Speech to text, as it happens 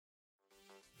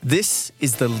This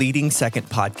is the Leading Second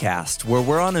podcast, where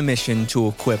we're on a mission to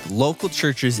equip local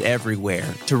churches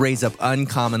everywhere to raise up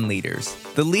uncommon leaders.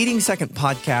 The Leading Second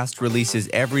podcast releases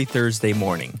every Thursday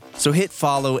morning, so hit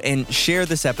follow and share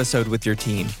this episode with your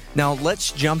team. Now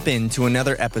let's jump into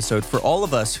another episode for all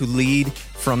of us who lead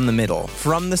from the middle,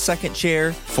 from the second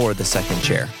chair for the second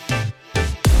chair.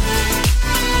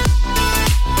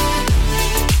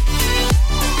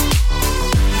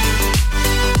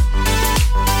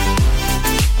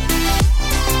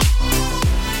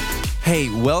 Hey,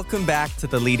 welcome back to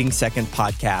the Leading Second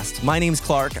podcast. My name's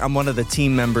Clark. I'm one of the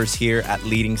team members here at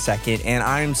Leading Second, and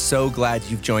I'm so glad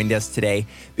you've joined us today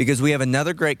because we have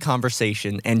another great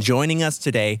conversation, and joining us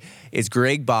today is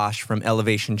Greg Bosch from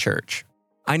Elevation Church.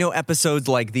 I know episodes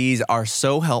like these are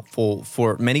so helpful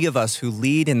for many of us who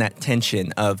lead in that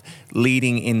tension of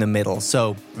leading in the middle.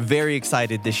 So very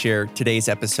excited to share today's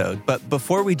episode. But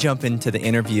before we jump into the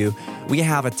interview, we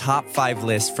have a top 5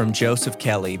 list from Joseph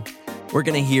Kelly. We're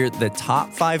going to hear the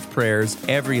top 5 prayers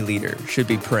every leader should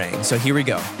be praying. So here we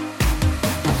go.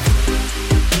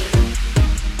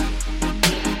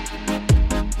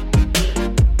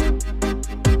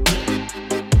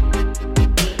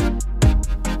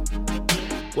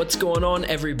 What's going on,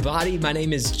 everybody? My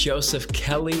name is Joseph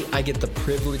Kelly. I get the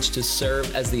privilege to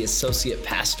serve as the associate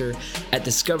pastor at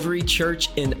Discovery Church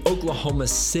in Oklahoma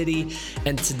City.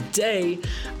 And today,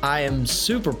 I am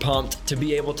super pumped to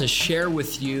be able to share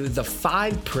with you the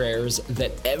 5 prayers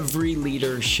that every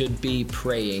leader should be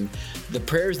praying. The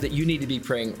prayers that you need to be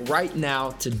praying right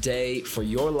now, today, for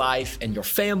your life and your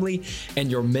family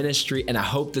and your ministry. And I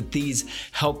hope that these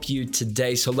help you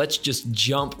today. So let's just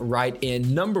jump right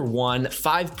in. Number 1,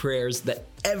 5 prayers that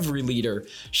every leader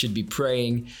should be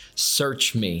praying.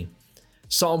 Search me.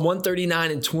 Psalm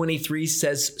 139:23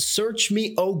 says, "Search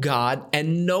me, O God,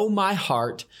 and know my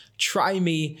heart. Try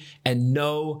me and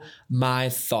know my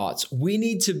thoughts." We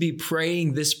need to be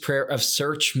praying this prayer of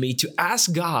search me to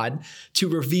ask God to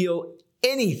reveal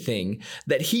anything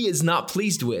that he is not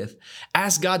pleased with.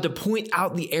 Ask God to point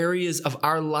out the areas of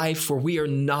our life where we are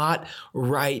not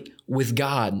right with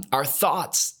God. Our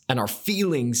thoughts and our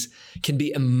feelings can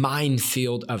be a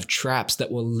minefield of traps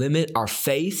that will limit our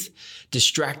faith,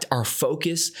 distract our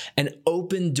focus, and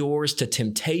open doors to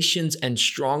temptations and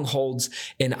strongholds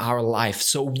in our life.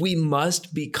 So we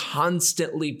must be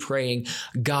constantly praying,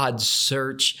 God,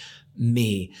 search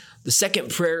me. The second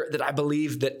prayer that I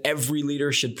believe that every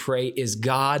leader should pray is,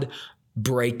 God,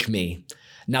 break me.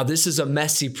 Now, this is a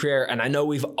messy prayer, and I know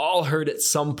we've all heard at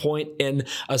some point in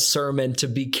a sermon to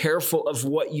be careful of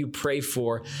what you pray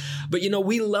for. But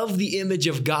we love the image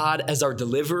of God as our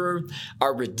deliverer,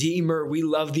 our redeemer. We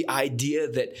love the idea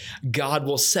that God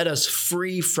will set us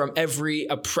free from every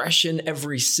oppression,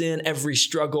 every sin, every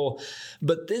struggle.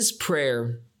 But this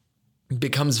prayer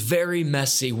becomes very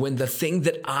messy when the thing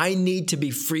that I need to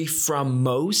be free from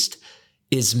most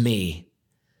is me.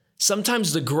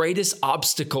 Sometimes the greatest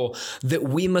obstacle that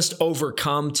we must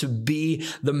overcome to be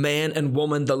the man and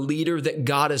woman, the leader that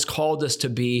God has called us to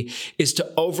be, is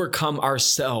to overcome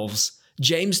ourselves.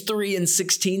 James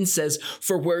 3:16 says,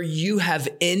 "For where you have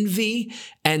envy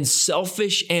and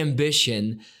selfish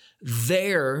ambition,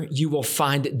 there you will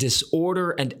find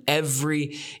disorder and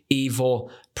every evil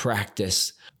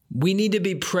practice." We need to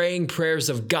be praying prayers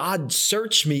of, God,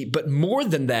 search me, but more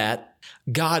than that,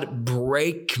 God,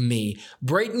 break me.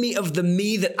 Break me of the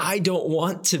me that I don't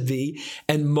want to be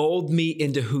and mold me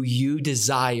into who you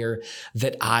desire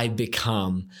that I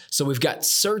become. So we've got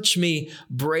search me,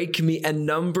 break me, and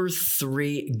number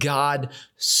 3, God,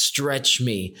 stretch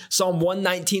me. Psalm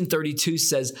 119:32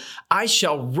 says, "I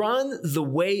shall run the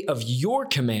way of your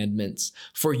commandments,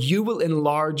 for you will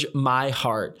enlarge my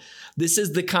heart." This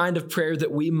is the kind of prayer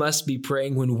that we must be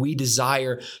praying when we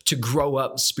desire to grow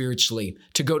up spiritually,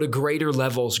 to go to greater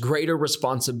levels, greater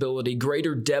responsibility,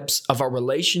 greater depths of our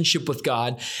relationship with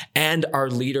God and our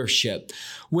leadership.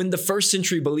 When the first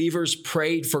century believers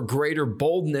prayed for greater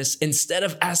boldness, instead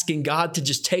of asking God to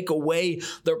just take away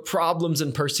their problems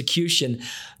and persecution,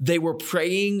 they were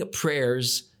praying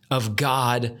prayers of,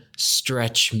 God,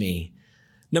 stretch me.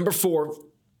 Number 4,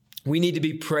 we need to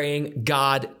be praying,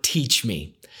 God, teach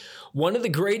me. One of the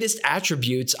greatest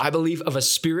attributes, I believe, of a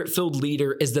spirit-filled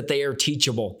leader is that they are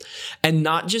teachable, and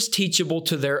not just teachable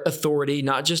to their authority,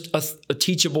 not just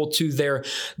teachable to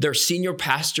their senior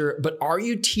pastor, but are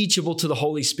you teachable to the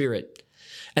Holy Spirit?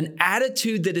 An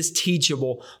attitude that is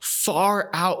teachable far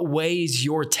outweighs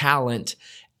your talent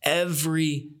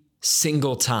every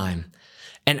single time.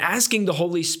 And asking the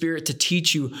Holy Spirit to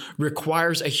teach you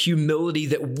requires a humility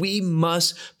that we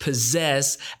must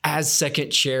possess as second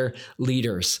chair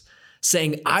leaders.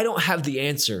 Saying, I don't have the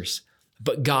answers,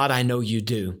 but God, I know you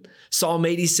do. Psalm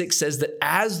 86 says that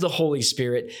as the Holy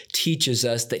Spirit teaches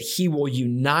us that he will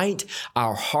unite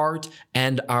our heart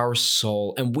and our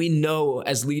soul. And we know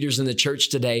as leaders in the church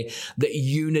today that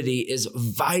unity is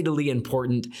vitally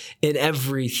important in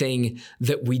everything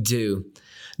that we do.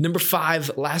 Number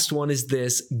 5, last one is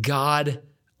this: God,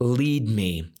 lead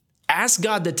me. Ask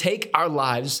God to take our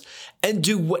lives and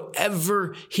do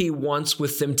whatever he wants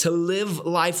with them, to live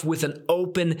life with an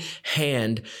open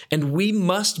hand. And we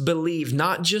must believe,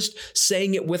 not just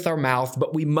saying it with our mouth,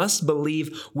 but we must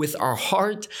believe with our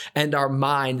heart and our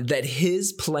mind that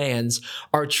his plans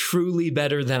are truly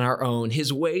better than our own.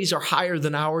 His ways are higher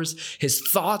than ours. His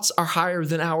thoughts are higher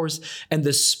than ours. And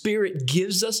the Spirit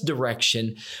gives us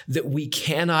direction that we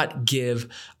cannot give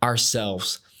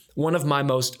ourselves. One of my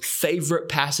most favorite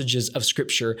passages of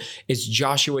scripture is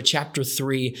Joshua chapter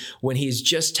 3, when he's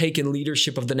just taken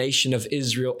leadership of the nation of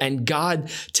Israel, and God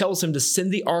tells him to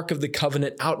send the Ark of the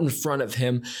Covenant out in front of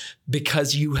him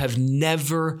because you have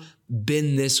never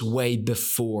been this way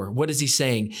before. What is he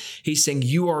saying? He's saying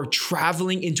you are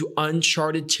traveling into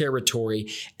uncharted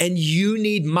territory and you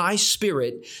need my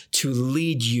Spirit to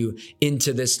lead you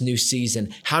into this new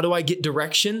season. How do I get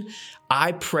direction?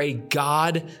 I pray,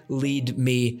 God, lead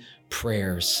me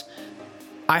prayers.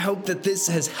 I hope that this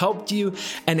has helped you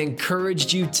and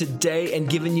encouraged you today and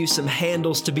given you some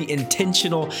handles to be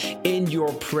intentional in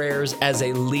your prayers as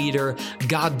a leader.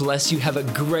 God bless you. Have a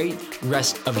great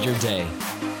rest of your day.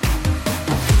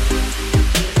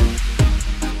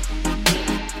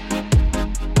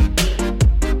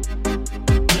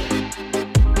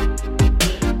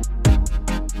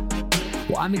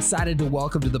 I'm excited to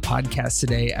welcome to the podcast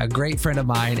today a great friend of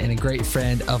mine and a great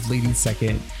friend of Leading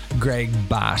Second, Greg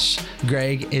Bosch.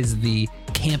 Greg is the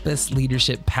campus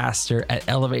leadership pastor at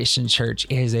Elevation Church.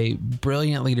 He has a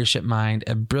brilliant leadership mind,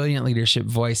 a brilliant leadership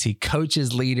voice. He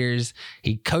coaches leaders.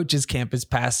 He coaches campus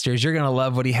pastors. You're going to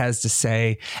love what he has to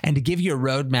say. And to give you a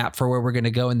roadmap for where we're going to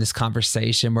go in this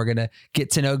conversation, we're going to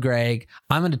get to know Greg.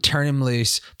 I'm going to turn him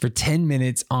loose for 10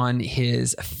 minutes on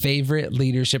his favorite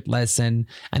leadership lesson.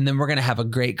 And then we're going to have a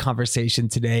great conversation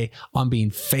today on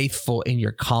being faithful in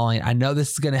your calling. I know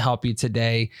this is going to help you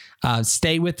today.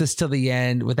 Stay with us till the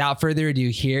end. Without further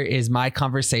ado, here is my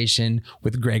conversation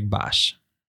with Greg Bosch.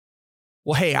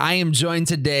 Well, hey, I am joined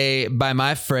today by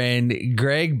my friend,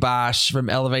 Greg Bosch from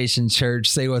Elevation Church.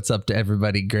 Say what's up to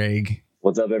everybody, Greg.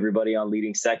 What's up, everybody on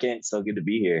Leading Second? So good to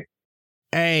be here.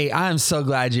 Hey, I'm so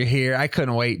glad you're here. I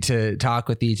couldn't wait to talk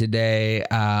with you today.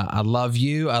 I love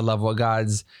you. I love what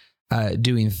God's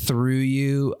doing through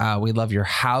you. We love your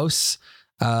house.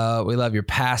 We love your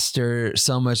pastor.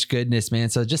 So much goodness, man.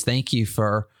 So just thank you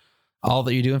for all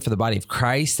that you're doing for the body of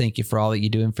Christ. Thank you for all that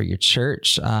you're doing for your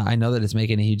church. I know that it's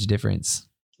making a huge difference.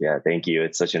 Yeah, thank you.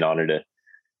 It's such an honor to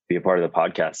be a part of the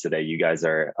podcast today. You guys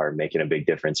are making a big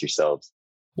difference yourselves.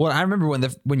 Well, I remember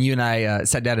when you and I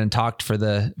sat down and talked for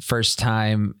the first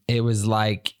time, it was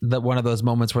like one of those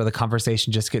moments where the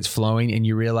conversation just gets flowing and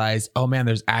you realize, oh man,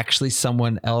 there's actually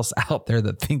someone else out there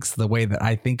that thinks the way that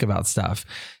I think about stuff.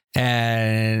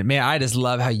 And man, I just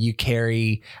love how you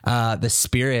carry the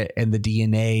spirit and the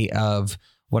DNA of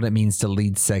what it means to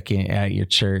lead second at your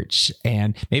church.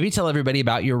 And maybe tell everybody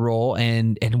about your role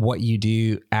and what you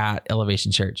do at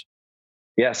Elevation Church.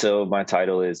 Yeah, so my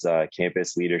title is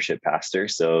Campus Leadership Pastor.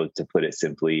 So to put it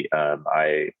simply,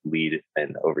 I lead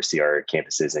and oversee our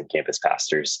campuses and campus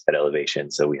pastors at Elevation.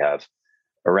 So we have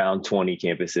around 20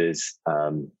 campuses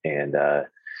and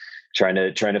trying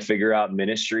to figure out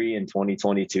ministry in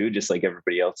 2022, just like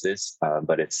everybody else is.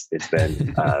 But it's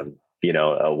been,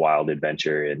 a wild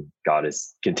adventure, and God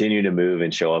is continuing to move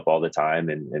and show up all the time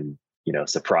and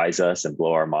surprise us and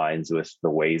blow our minds with the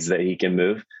ways that he can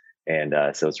move. And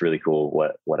so it's really cool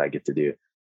what I get to do.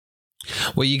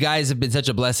 Well, you guys have been such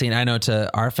a blessing, I know,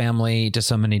 to our family, to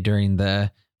so many during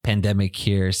the pandemic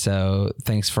here. So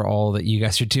thanks for all that you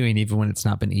guys are doing, even when it's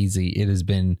not been easy. It has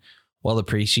been well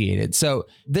appreciated. So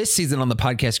this season on the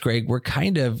podcast, Greg, we're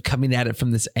kind of coming at it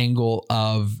from this angle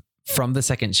of from the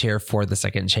second chair for the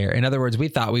second chair. In other words, we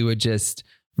thought we would just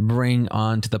bring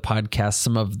on to the podcast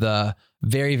some of the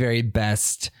very, very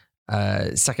best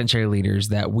second chair leaders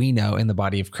that we know in the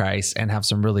body of Christ and have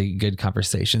some really good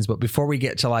conversations. But before we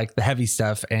get to like the heavy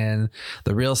stuff and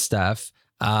the real stuff,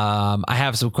 I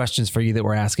have some questions for you that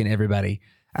we're asking everybody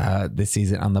this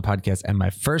season on the podcast. And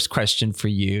my first question for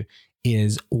you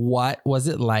is, what was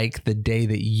it like the day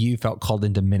that you felt called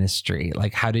into ministry?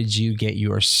 Like, how did you get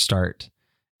your start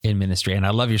in ministry? And I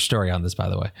love your story on this, by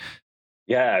the way.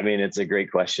 Yeah, I mean, it's a great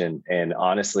question. And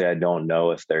honestly, I don't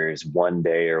know if there's one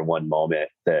day or one moment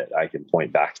that I can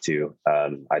point back to.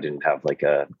 I didn't have like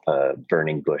a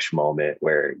burning bush moment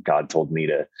where God told me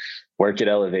to work at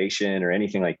Elevation or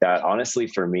anything like that. Honestly,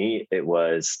 for me, it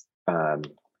was,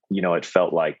 it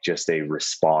felt like just a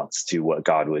response to what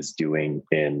God was doing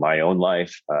in my own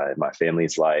life, in my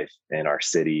family's life, in our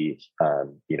city,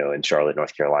 in Charlotte,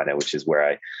 North Carolina, which is where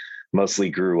I mostly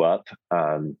grew up.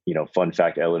 Fun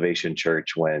fact, Elevation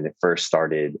Church, when it first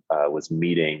started, was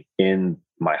meeting in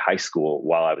my high school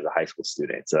while I was a high school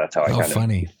student. So that's how I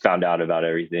kind of found out about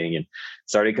everything and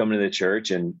started coming to the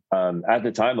church. And at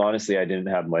the time, honestly, I didn't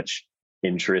have much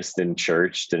interest in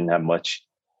church, didn't have much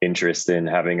interest in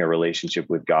having a relationship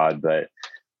with God, but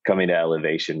coming to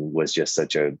Elevation was just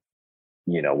such a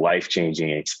life-changing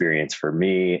experience for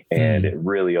me. And it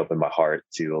really opened my heart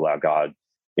to allow God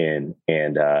in,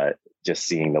 and just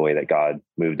seeing the way that God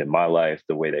moved in my life,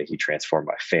 the way that he transformed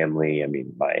my family. I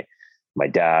mean, my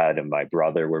dad and my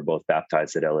brother were both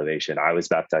baptized at Elevation. I was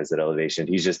baptized at Elevation.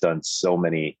 He's just done so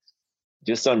many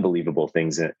just unbelievable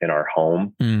things in our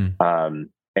home.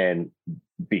 And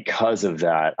because of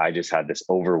that, I just had this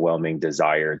overwhelming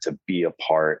desire to be a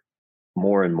part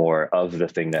more and more of the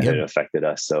thing that had affected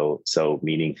us so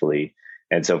meaningfully.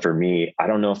 And so for me, I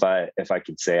don't know if I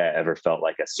could say I ever felt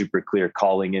like a super clear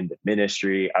calling into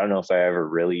ministry. I don't know if I ever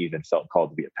really even felt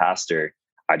called to be a pastor.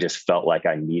 I just felt like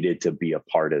I needed to be a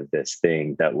part of this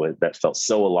thing that felt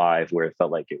so alive, where it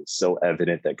felt like it was so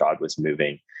evident that God was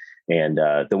moving. And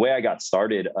the way I got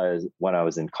started when I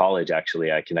was in college,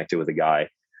 actually, I connected with a guy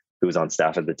who was on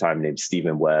staff at the time named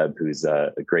Stephen Webb, who's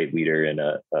a great leader and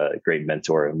a great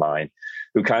mentor of mine,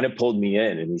 who kind of pulled me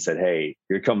in, and he said, "Hey,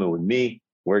 you're coming with me.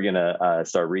 We're going to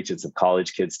start reaching some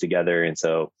college kids together." And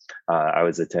so I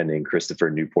was attending Christopher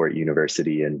Newport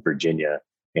University in Virginia,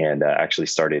 and actually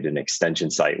started an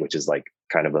extension site, which is like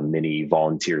kind of a mini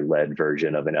volunteer-led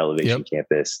version of an Elevation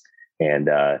campus, and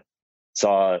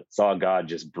saw God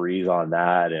just breathe on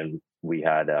that. And we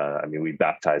had, we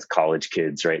baptized college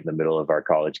kids right in the middle of our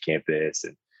college campus.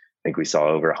 And I think we saw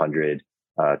over 100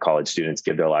 college students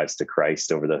give their lives to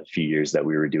Christ over the few years that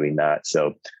we were doing that.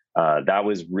 So that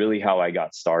was really how I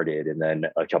got started. And then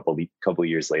a couple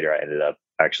years later, I ended up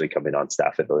actually coming on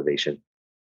staff at Elevation.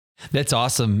 That's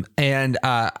awesome. And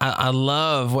I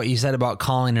love what you said about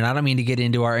calling. And I don't mean to get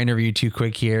into our interview too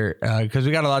quick here because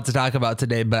we got a lot to talk about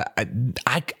today, but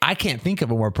I can't think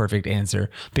of a more perfect answer,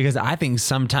 because I think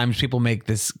sometimes people make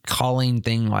this calling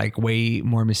thing like way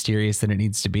more mysterious than it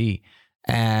needs to be.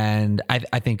 And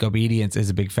I think obedience is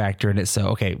a big factor in it. So,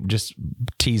 okay, just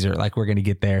teaser, like we're going to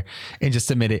get there in just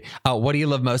a minute. What do you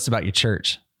love most about your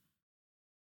church?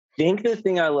 I think the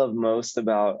thing I love most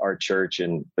about our church,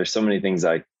 and there's so many things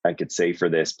I could say for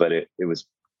this, but it was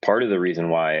part of the reason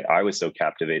why I was so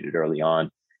captivated early on,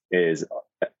 is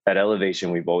at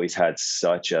Elevation, we've always had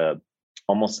such a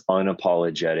almost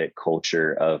unapologetic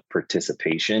culture of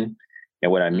participation.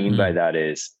 And what I mean by that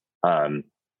is,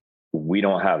 we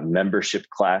don't have membership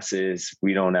classes.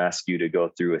 We don't ask you to go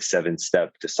through a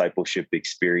 7-step discipleship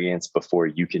experience before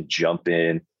you can jump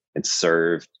in and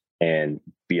serve and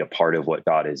be a part of what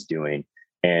God is doing.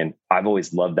 And I've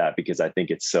always loved that, because I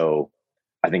think it's so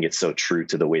true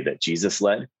to the way that Jesus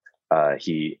led.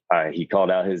 He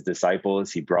called out his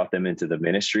disciples, he brought them into the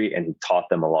ministry, and he taught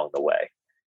them along the way.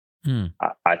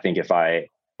 I think if I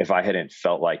hadn't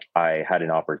felt like I had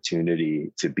an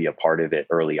opportunity to be a part of it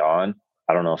early on,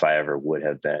 I don't know if I ever would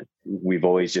have been. We've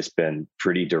always just been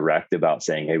pretty direct about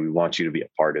saying, hey, we want you to be a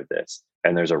part of this.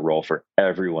 And there's a role for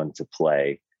everyone to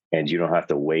play. And you don't have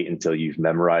to wait until you've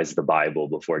memorized the Bible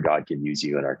before God can use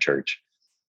you in our church.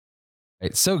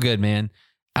 It's so good, man.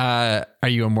 Are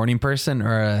you a morning person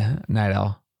or a night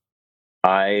owl?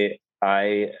 I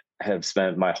have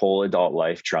spent my whole adult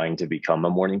life trying to become a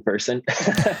morning person.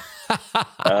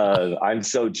 I'm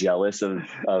so jealous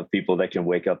of people that can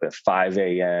wake up at 5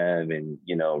 a.m. and,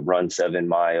 run 7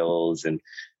 miles and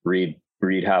read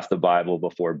half the Bible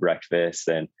before breakfast.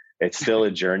 And it's still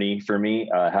a journey for me.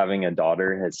 Having a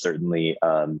daughter has certainly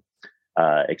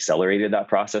accelerated that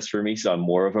process for me. So I'm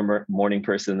more of a morning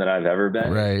person than I've ever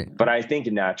been. Right. But I think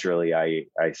naturally, I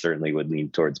certainly would lean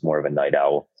towards more of a night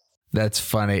owl. That's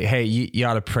funny. Hey, you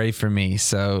ought to pray for me.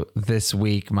 So this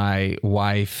week, my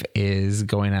wife is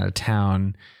going out of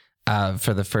town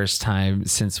for the first time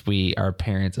since we are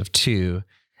parents of 2.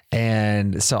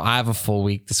 And so I have a full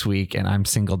week this week, and I'm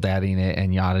single dadding it,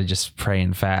 and you ought to just pray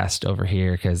and fast over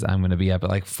here, because I'm going to be up at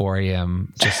like 4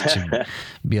 a.m. just to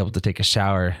be able to take a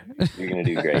shower. You're going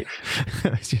to do great.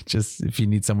 Just if you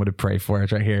need someone to pray for,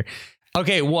 it's right here.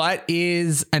 Okay, what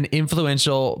is an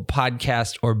influential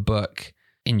podcast or book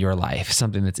in your life,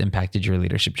 something that's impacted your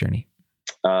leadership journey?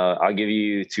 I'll give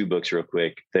you two books real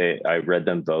quick. I read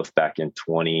them both back in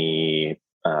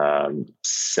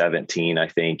 2017, I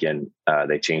think, and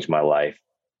they changed my life.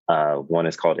 One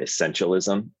is called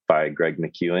Essentialism by Greg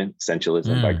McKeown.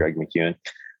 By Greg McKeown.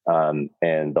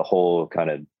 And the whole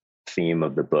kind of theme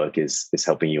of the book is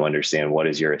helping you understand what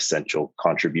is your essential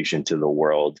contribution to the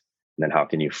world, and then how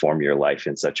can you form your life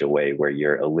in such a way where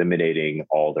you're eliminating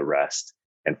all the rest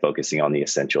and focusing on the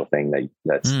essential thing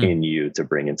that's in you to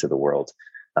bring into the world.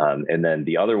 And then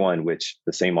the other one, which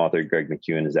the same author, Greg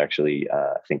McKeown, is actually,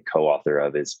 I think, co-author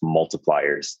of, is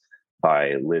Multipliers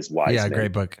by Liz Wiseman. Yeah,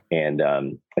 great book. And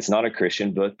it's not a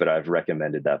Christian book, but I've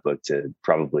recommended that book to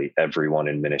probably everyone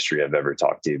in ministry I've ever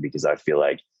talked to, because I feel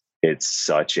like it's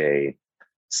such a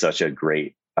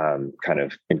great kind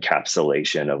of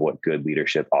encapsulation of what good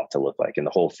leadership ought to look like. And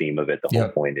the whole theme of it, the whole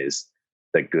point is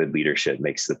that good leadership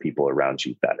makes the people around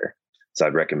you better. So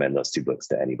I'd recommend those two books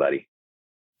to anybody.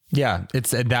 Yeah,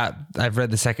 it's that. I've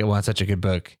read the second one. Such a good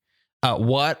book.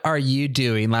 What are you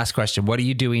doing? Last question. What are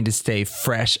you doing to stay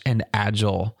fresh and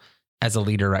agile as a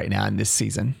leader right now in this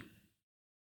season?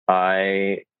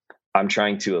 I'm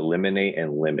trying to eliminate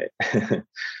and limit.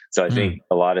 So I think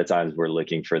a lot of times we're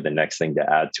looking for the next thing to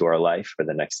add to our life, or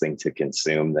the next thing to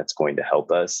consume that's going to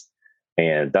help us.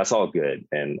 And that's all good.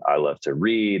 And I love to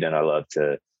read and I love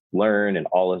to learn, and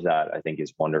all of that I think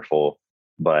is wonderful.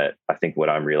 But I think what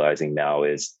I'm realizing now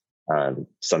is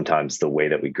sometimes the way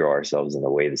that we grow ourselves and the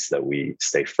way that we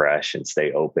stay fresh and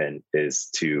stay open is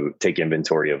to take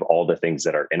inventory of all the things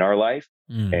that are in our life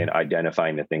and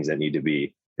identifying the things that need to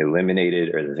be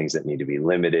eliminated or the things that need to be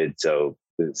limited. So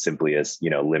simply as,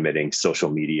 limiting social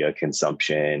media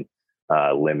consumption,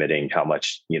 limiting how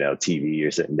much, TV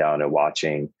you're sitting down and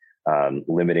watching,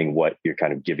 limiting what you're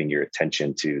kind of giving your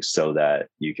attention to, so that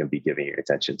you can be giving your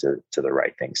attention to the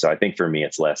right thing. So I think for me,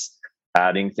 it's less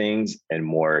adding things and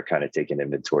more kind of taking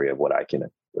inventory of what I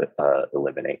can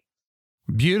eliminate.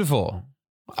 Beautiful.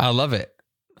 I love it.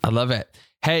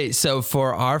 Hey, so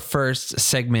for our first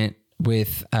segment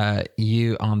with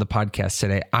you on the podcast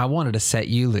today, I wanted to set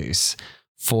you loose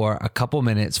for a couple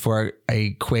minutes for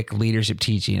a quick leadership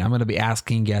teaching. I'm going to be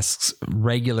asking guests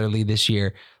regularly this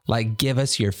year, give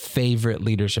us your favorite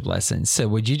leadership lesson. So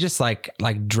would you just like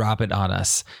drop it on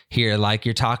us here? Like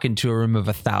you're talking to a room of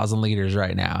 1,000 leaders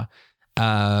right now.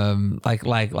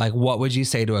 What would you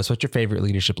say to us? What's your favorite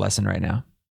leadership lesson right now?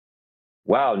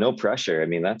 Wow. No pressure. I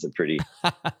mean, that's a pretty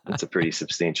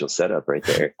substantial setup right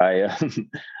there.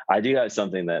 I do have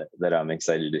something that I'm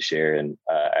excited to share. And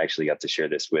I actually got to share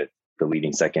this with the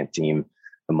Leading Second team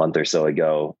a month or so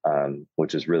ago,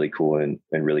 which was really cool and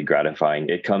really gratifying.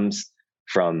 It comes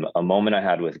from a moment I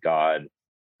had with God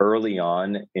early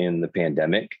on in the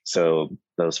pandemic. So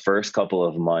those first couple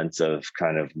of months of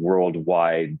kind of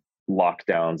worldwide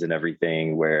lockdowns and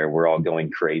everything, where we're all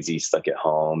going crazy, stuck at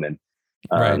home. And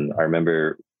I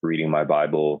remember reading my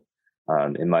Bible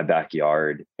in my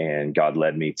backyard, and God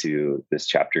led me to this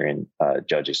chapter in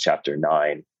Judges chapter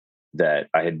 9 that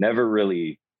I had never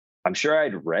really, I'm sure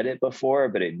I'd read it before,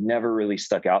 but it never really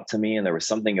stuck out to me. And there was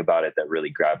something about it that really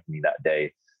grabbed me that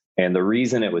day. And the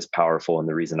reason it was powerful, and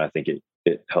the reason I think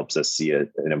it helps us see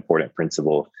an important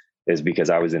principle, is because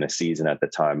I was in a season at the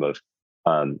time of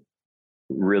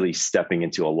really stepping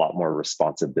into a lot more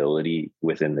responsibility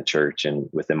within the church and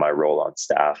within my role on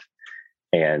staff.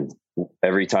 And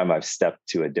every time I've stepped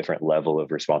to a different level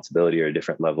of responsibility or a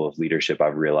different level of leadership,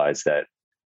 I've realized that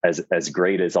as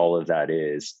great as all of that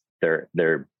is,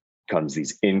 there comes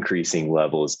these increasing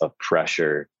levels of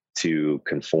pressure to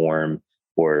conform,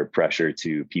 or pressure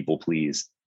to people please,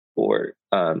 or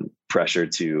pressure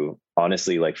to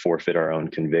honestly forfeit our own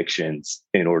convictions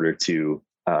in order to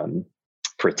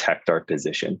protect our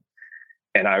position.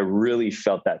 And I really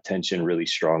felt that tension really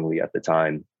strongly at the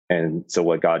time. And so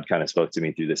what God kind of spoke to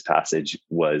me through this passage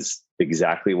was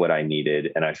exactly what I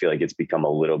needed. And I feel like it's become a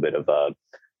little bit of a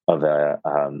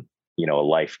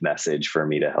life message for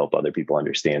me to help other people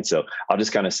understand. So I'll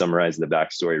just kind of summarize the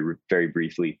backstory very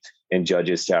briefly. In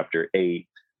Judges chapter 8,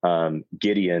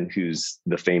 Gideon, who's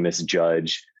the famous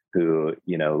judge who,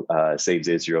 saves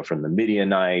Israel from the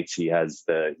Midianites. He's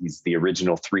the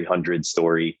original 300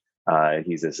 story.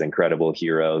 He's this incredible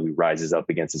hero who rises up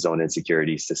against his own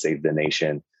insecurities to save the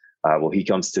nation. He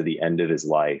comes to the end of his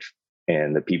life,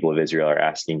 and the people of Israel are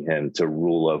asking him to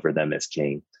rule over them as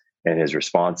king. And his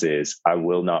response is, "I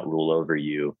will not rule over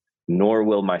you, nor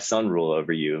will my son rule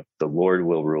over you. The Lord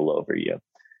will rule over you."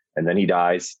 And then he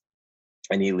dies.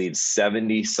 And he leaves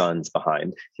 70 sons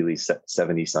behind. He leaves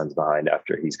 70 sons behind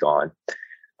after he's gone.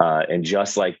 And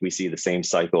just like we see the same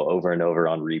cycle over and over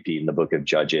on repeat in the book of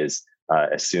Judges,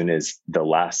 as soon as the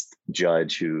last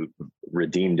judge who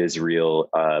redeemed Israel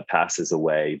passes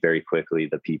away, very quickly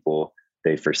the people,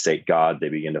 they forsake God, they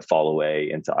begin to fall away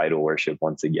into idol worship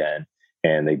once again,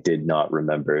 and they did not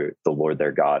remember the Lord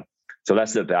their God. So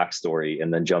that's the backstory.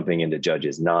 And then jumping into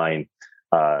Judges 9,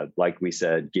 like we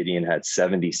said, Gideon had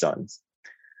 70 sons.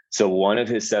 So one of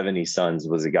his 70 sons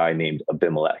was a guy named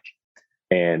Abimelech.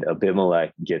 And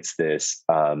Abimelech gets this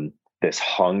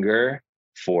hunger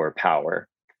for power.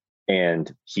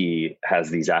 And he has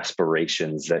these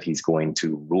aspirations that he's going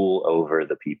to rule over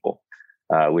the people,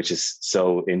 which is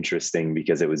so interesting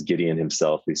because it was Gideon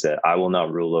himself who said, I will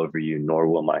not rule over you, nor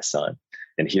will my son.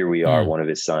 And here we are, one of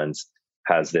his sons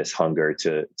has this hunger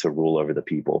to rule over the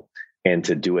people and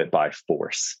to do it by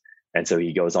force. And so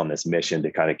he goes on this mission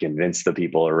to kind of convince the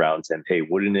people around him, hey,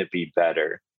 wouldn't it be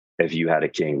better if you had a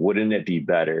king? Wouldn't it be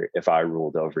better if I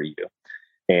ruled over you?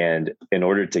 And in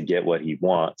order to get what he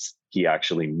wants, he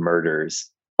actually murders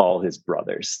all his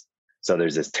brothers. So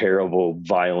there's this terrible,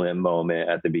 violent moment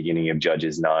at the beginning of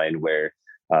Judges 9 where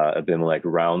Abimelech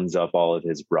rounds up all of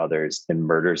his brothers and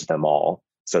murders them all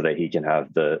so that he can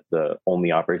have the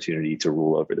only opportunity to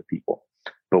rule over the people.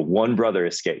 But one brother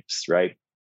escapes, right?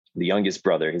 The youngest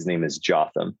brother, his name is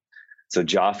Jotham. So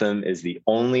Jotham is the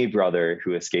only brother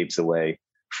who escapes away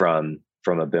from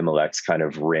Abimelech's kind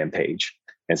of rampage.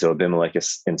 And so Abimelech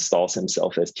installs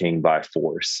himself as king by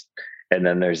force. And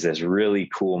then there's this really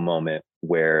cool moment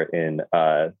where in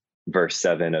verse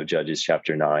 7 of Judges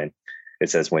chapter 9, it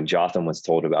says, when Jotham was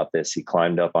told about this, he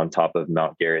climbed up on top of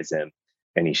Mount Gerizim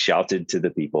and he shouted to the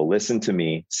people, listen to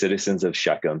me, citizens of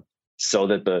Shechem, so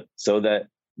that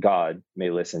God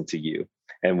may listen to you.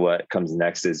 And what comes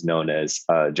next is known as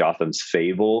Jotham's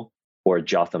fable or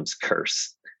Jotham's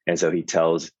curse. And so he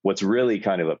tells what's really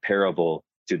kind of a parable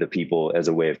to the people as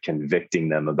a way of convicting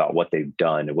them about what they've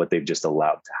done and what they've just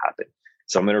allowed to happen.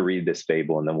 So I'm going to read this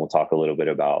fable and then we'll talk a little bit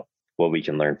about what we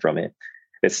can learn from it.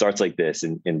 It starts like this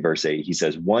in verse 8. He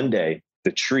says, one day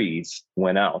the trees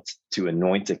went out to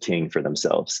anoint a king for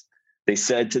themselves. They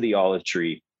said to the olive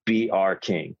tree, be our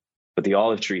king. But the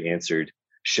olive tree answered,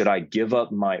 should I give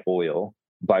up my oil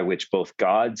by which both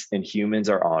gods and humans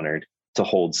are honored to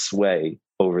hold sway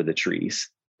over the trees?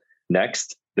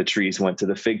 Next, the trees went to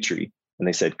the fig tree and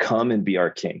they said, come and be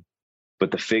our king.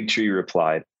 But the fig tree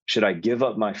replied, should I give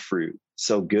up my fruit,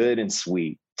 so good and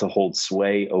sweet, to hold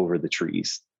sway over the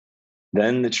trees?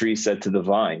 Then the tree said to the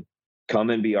vine, come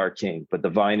and be our king. But the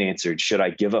vine answered, should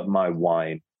I give up my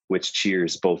wine, which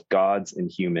cheers both gods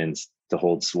and humans to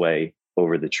hold sway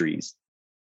over the trees?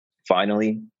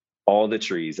 Finally, all the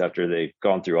trees, after they've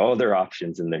gone through all their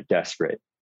options and they're desperate,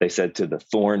 they said to the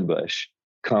thorn bush,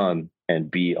 come and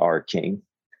be our king.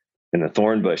 And the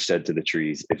thorn bush said to the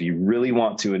trees, if you really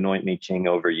want to anoint me king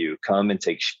over you, come and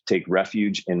take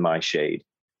refuge in my shade.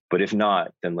 But if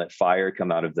not, then let fire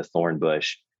come out of the thorn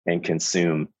bush and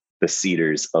consume the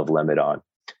cedars of Lebanon.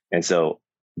 And so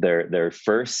their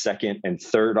first, second, and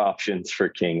third options for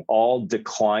king all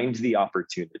declined the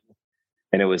opportunity.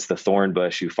 And it was the thorn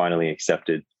bush who finally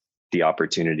accepted the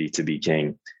opportunity to be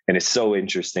king. And it's so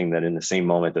interesting that in the same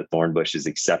moment that thorn bush is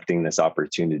accepting this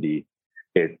opportunity,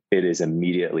 it is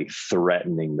immediately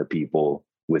threatening the people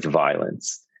with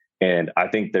violence. And I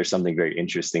think there's something very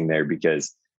interesting there,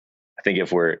 because I think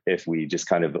if we just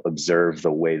kind of observe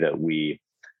the way that we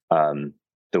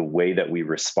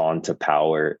respond to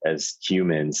power as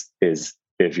humans, is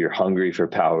if you're hungry for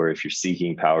power, if you're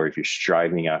seeking power, if you're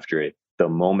striving after it, the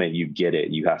moment you get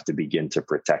it, you have to begin to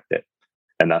protect it.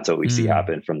 And that's what we see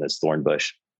happen from this thorn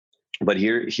bush. But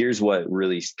here's what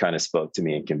really kind of spoke to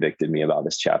me and convicted me about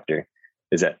this chapter,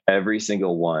 is that every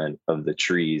single one of the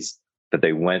trees that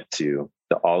they went to,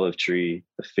 the olive tree,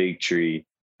 the fig tree,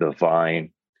 the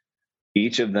vine,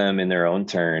 each of them in their own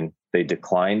turn, they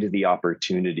declined the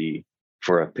opportunity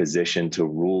for a position to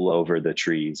rule over the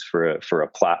trees, for a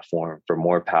platform, for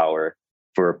more power,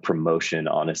 for a promotion,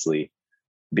 honestly,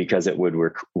 because it would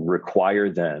require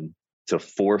them to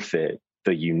forfeit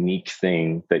the unique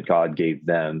thing that God gave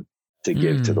them to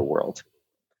give to the world.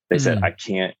 They said, I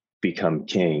can't become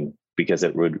king because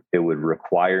it would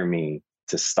require me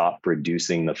to stop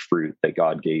producing the fruit that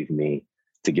God gave me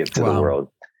to give to the world.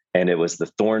 And it was the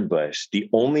thorn bush, the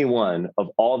only one of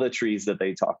all the trees that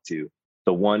they talked to,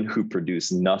 the one who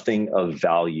produced nothing of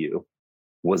value,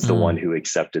 was the one who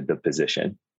accepted the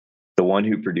position. The one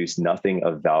who produced nothing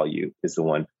of value is the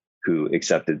one who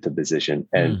accepted the position.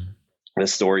 And the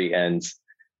story ends,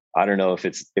 I don't know if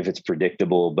it's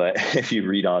predictable, but if you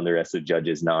read on the rest of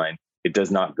Judges 9, it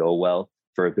does not go well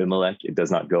for Abimelech. It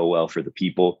does not go well for the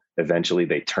people. Eventually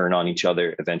they turn on each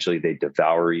other. Eventually they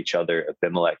devour each other.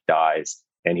 Abimelech dies.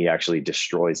 and he actually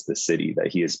destroys the city that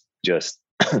he has just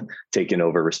taken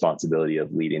over responsibility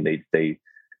of leading. They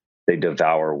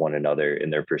devour one another in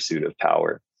their pursuit of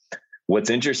power. What's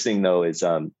interesting though is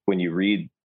when you read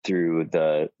through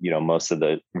the, most of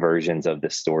the versions of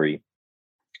this story,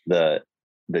 the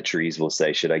trees will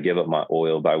say, should I give up my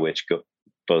oil by which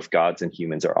both gods and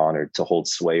humans are honored, to hold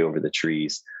sway over the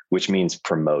trees, which means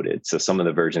promoted. So some of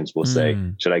the versions will say,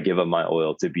 should I give up my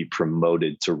oil to be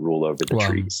promoted to rule over the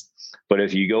trees? But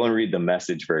if you go and read the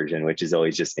Message version, which is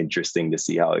always just interesting to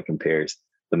see how it compares,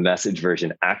 the Message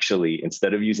version actually,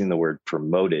 instead of using the word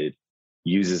promoted,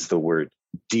 uses the word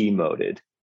demoted.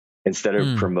 Instead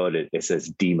of promoted, it says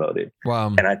demoted. Wow.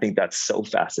 And I think that's so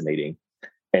fascinating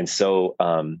and so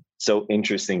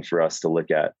interesting for us to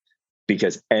look at,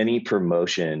 because any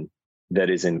promotion that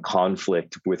is in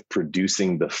conflict with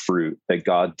producing the fruit that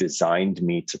God designed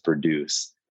me to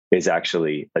produce is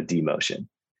actually a demotion.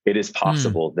 It is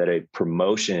possible that a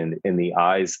promotion in the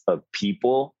eyes of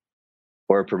people,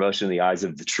 or a promotion in the eyes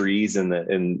of the trees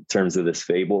in terms of this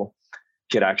fable,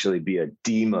 could actually be a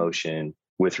demotion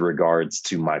with regards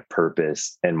to my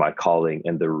purpose and my calling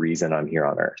and the reason I'm here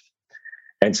on earth.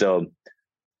 And so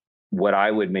what I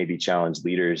would maybe challenge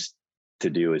leaders to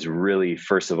do is really,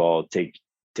 first of all, take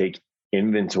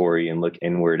inventory and look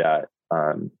inward at,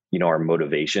 our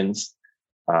motivations.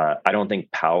 I don't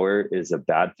think power is a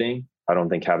bad thing. I don't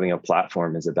think having a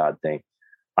platform is a bad thing.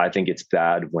 I think it's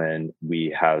bad when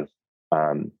we have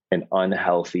an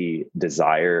unhealthy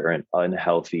desire or an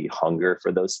unhealthy hunger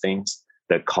for those things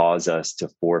that cause us to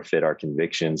forfeit our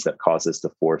convictions, that cause us to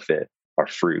forfeit our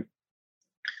fruit.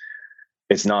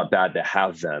 It's not bad to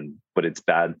have them, but it's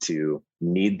bad to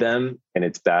need them, and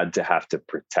it's bad to have to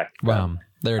protect them. Wow,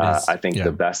 there it is. I think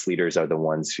the best leaders are the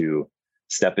ones who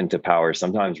step into power,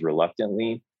 sometimes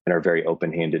reluctantly, and are very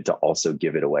open-handed to also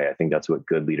give it away. I think that's what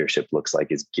good leadership looks like,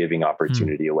 is giving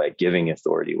opportunity away, giving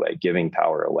authority away, giving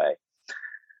power away.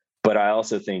 But I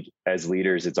also think as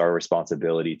leaders, it's our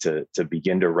responsibility to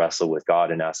begin to wrestle with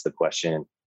God and ask the question,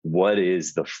 what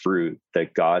is the fruit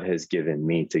that God has given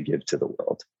me to give to the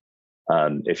world?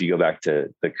 If you go back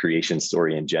to the creation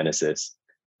story in Genesis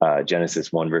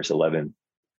 1, verse 11,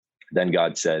 then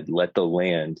God said, let the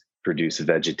land produce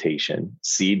vegetation,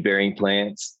 seed-bearing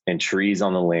plants and trees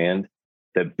on the land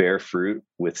that bear fruit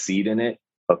with seed in it,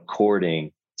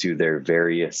 according to their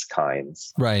various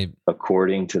kinds. Right.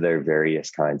 According to their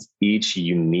various kinds. Each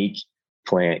unique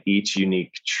plant, each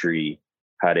unique tree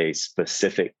had a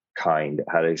specific kind,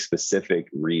 had a specific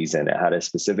reason, it had a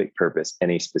specific purpose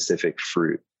and a specific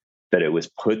fruit that it was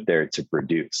put there to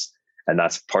produce. And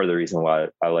that's part of the reason why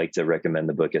I like to recommend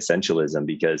the book Essentialism,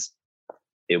 because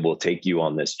it will take you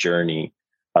on this journey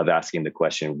of asking the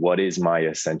question, what is my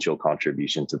essential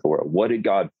contribution to the world? What did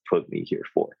God put me here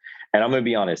for? And I'm going to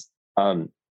be honest,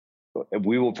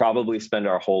 we will probably spend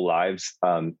our whole lives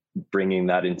bringing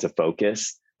that into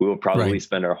focus. We will probably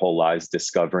spend our whole lives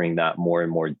discovering that more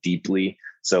and more deeply.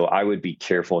 So I would be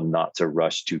careful not to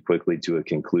rush too quickly to a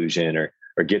conclusion or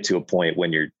get to a point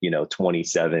when you're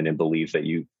 27 and believe that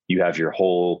you have your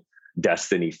whole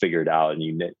destiny figured out,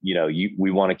 and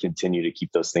we want to continue to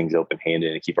keep those things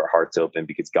open-handed and keep our hearts open,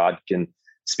 because God can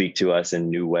speak to us in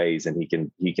new ways, and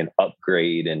he can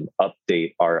upgrade and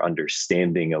update our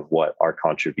understanding of what our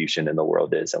contribution in the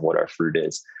world is and what our fruit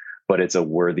is. But it's a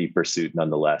worthy pursuit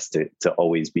nonetheless to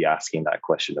always be asking that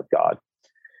question of God.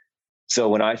 So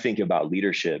when I think about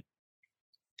leadership,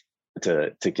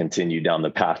 to continue down the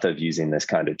path of using this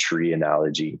kind of tree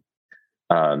analogy,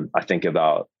 I think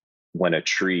about when a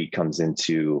tree comes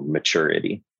into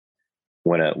maturity.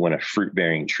 When a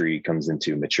fruit-bearing tree comes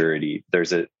into maturity,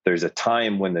 there's a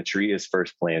time when the tree is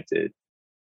first planted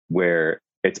where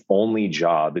its only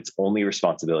job, its only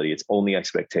responsibility, its only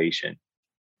expectation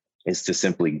is to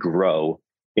simply grow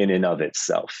in and of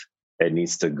itself. It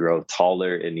needs to grow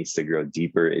taller, it needs to grow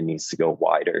deeper, it needs to go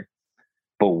wider.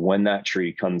 But when that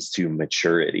tree comes to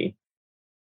maturity,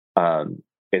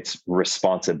 its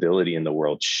responsibility in the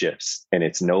world shifts, and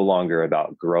it's no longer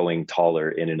about growing taller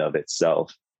in and of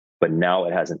itself, but now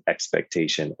it has an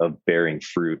expectation of bearing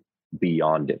fruit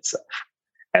beyond itself.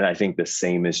 And I think the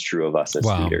same is true of us as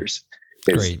leaders,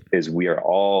 is we are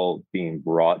all being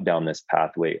brought down this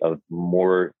pathway of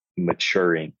more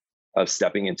maturing, of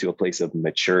stepping into a place of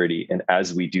maturity. And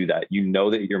as we do that,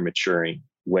 that you're maturing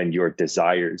when your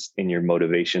desires and your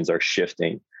motivations are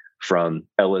shifting from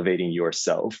elevating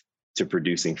yourself to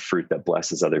producing fruit that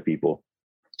blesses other people.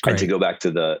 Great. And to go back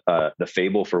to the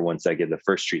fable for 1 second, the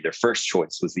first tree, their first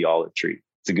choice was the olive tree.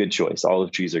 It's a good choice.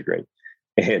 Olive trees are great.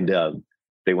 And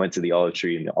they went to the olive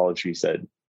tree, and the olive tree said,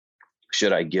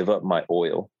 should I give up my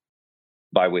oil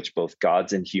by which both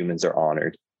gods and humans are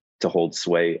honored, to hold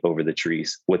sway over the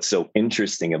trees. What's so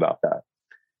interesting about that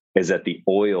is that the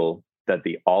oil that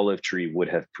the olive tree would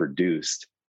have produced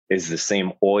is the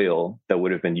same oil that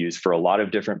would have been used for a lot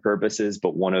of different purposes,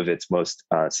 but one of its most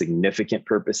significant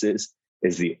purposes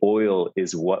is the oil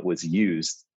is what was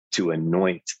used to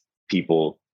anoint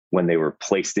people when they were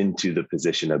placed into the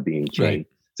position of being king. Right.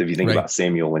 So if you think about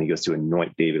Samuel, when he goes to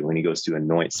anoint David, when he goes to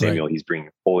anoint Samuel, he's bringing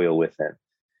oil with him.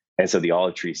 And so the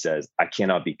olive tree says, I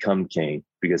cannot become king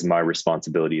because my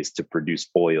responsibility is to produce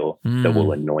oil that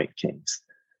will anoint kings.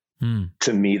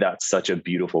 To me, that's such a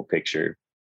beautiful picture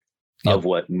of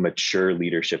what mature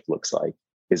leadership looks like,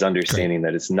 is understanding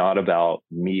that it's not about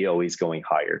me always going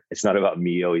higher. It's not about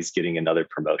me always getting another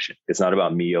promotion. It's not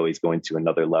about me always going to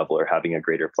another level or having a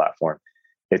greater platform.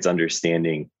 It's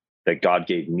understanding that God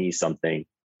gave me something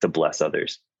to bless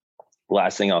others.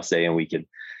 Last thing I'll say, and we could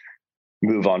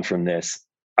move on from this.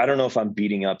 I don't know if I'm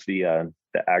beating up the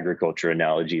agriculture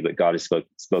analogy, but God has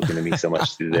spoken to me so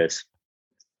much through this,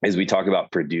 as we talk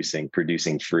about producing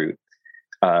fruit.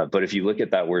 But if you look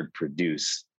at that word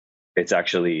produce, it's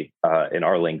actually in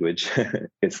our language,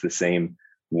 it's the same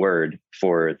word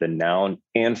for the noun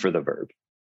and for the verb.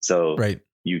 So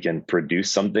you can produce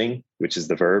something, which is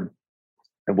the verb.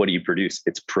 And what do you produce?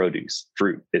 It's produce.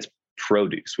 Fruit is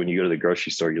produce. When you go to the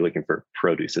grocery store, you're looking for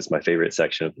produce. It's my favorite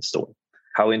section of the store.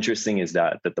 How interesting is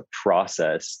that the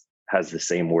process has the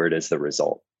same word as the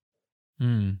result?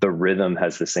 The rhythm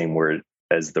has the same word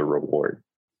as the reward.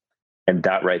 And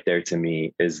that right there to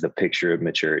me is the picture of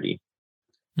maturity.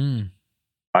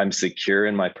 I'm secure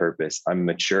in my purpose. I'm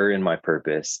mature in my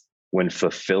purpose when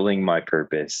fulfilling my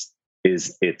purpose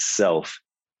is itself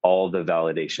all the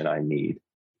validation I need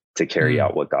to carry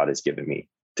out what God has given me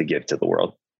to give to the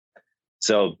world.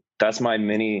 So that's my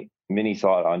mini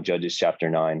thought on Judges chapter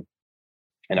 9.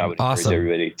 And I would encourage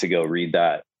everybody to go read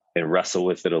that and wrestle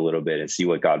with it a little bit and see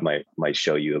what God might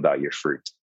show you about your fruit.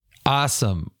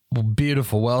 Awesome. Well,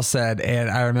 beautiful. Well said. And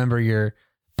I remember your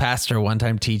pastor one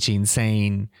time teaching,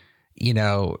 saying,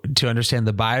 to understand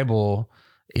the Bible,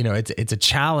 it's a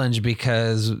challenge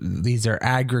because these are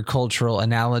agricultural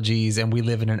analogies and we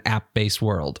live in an app-based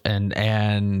world.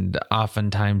 And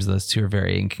oftentimes those two are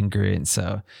very incongruent.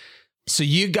 So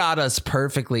you got us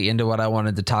perfectly into what I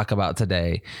wanted to talk about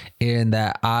today, in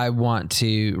that I want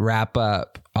to wrap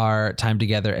up our time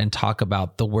together and talk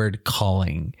about the word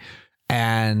calling.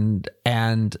 And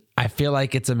I feel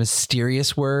like it's a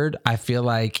mysterious word. I feel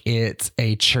like it's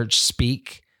a church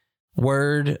speak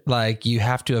word. Like you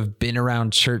have to have been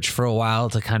around church for a while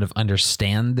to kind of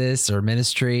understand this, or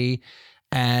ministry.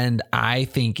 And I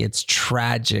think it's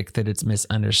tragic that it's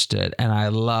misunderstood. And I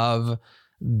love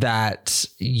that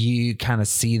you kind of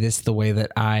see this the way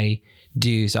that I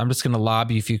do. So I'm just going to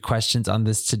lob you a few questions on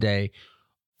this today.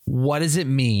 What does it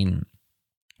mean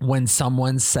when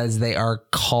someone says they are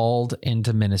called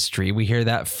into ministry? We hear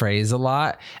that phrase a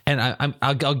lot, and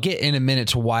I'll get in a minute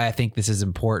to why I think this is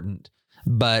important,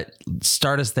 but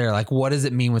start us there. Like, what does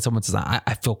it mean when someone says,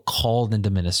 I feel called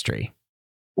into ministry?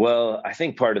 Well, I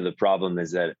think part of the problem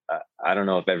is that I don't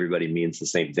know if everybody means the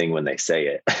same thing when they say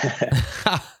it.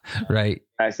 Right.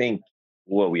 I think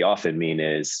what we often mean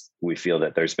is we feel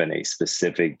that there's been a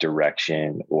specific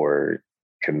direction or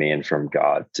command from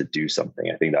God to do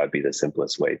something. I think that would be the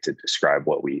simplest way to describe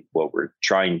what we're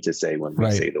trying to say when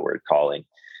we say the word calling.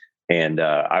 And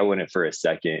I wouldn't for a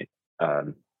second,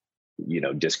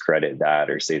 discredit that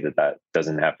or say that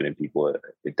doesn't happen in people.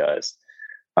 It does.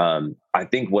 I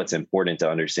think what's important to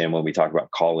understand when we talk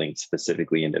about calling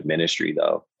specifically into ministry,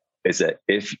 though, is that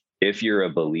if you're a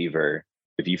believer,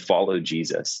 if you follow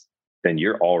Jesus, then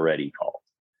you're already called.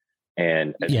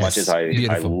 And as much as I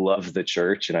love the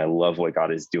church and I love what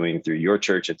God is doing through your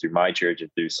church and through my church and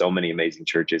through so many amazing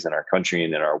churches in our country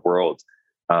and in our world,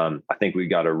 I think we've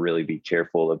got to really be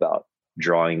careful about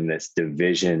drawing this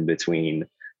division between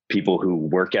people who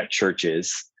work at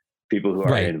churches, people who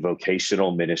are in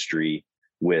vocational ministry,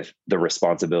 with the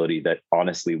responsibility that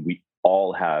honestly we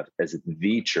all have as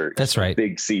the church. That's right.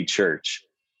 Big C church,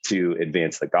 to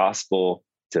advance the gospel,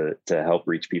 to help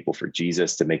reach people for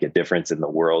Jesus, to make a difference in the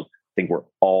world. I think we're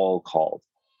all called.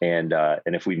 And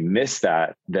if we miss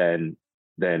that, then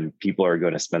people are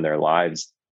going to spend their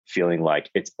lives feeling like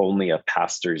it's only a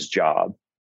pastor's job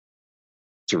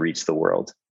to reach the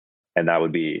world. And that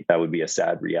would be a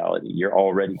sad reality. You're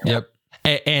already called. Yep.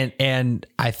 And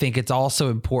I think it's also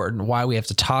important why we have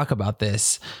to talk about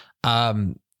this,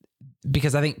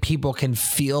 because I think people can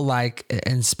feel like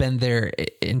and spend their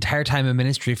entire time in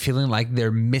ministry feeling like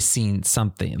they're missing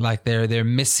something, like they're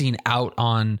missing out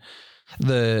on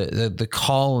the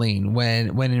calling,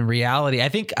 when in reality, I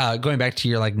think going back to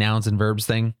your like nouns and verbs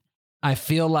thing, I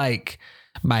feel like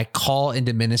my call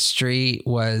into ministry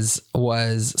was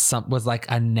like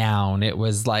a noun. It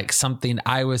was like something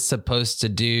I was supposed to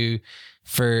do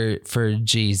for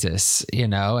Jesus,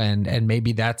 and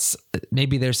maybe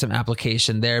there's some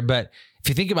application there. But if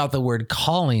you think about the word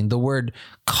calling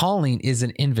is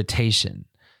an invitation.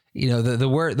 The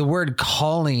word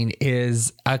calling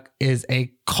is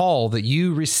a call that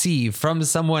you receive from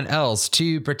someone else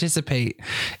to participate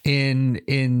in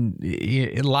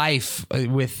life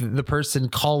with the person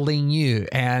calling you.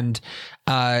 And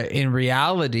in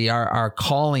reality, our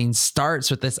calling starts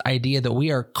with this idea that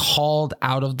we are called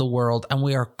out of the world and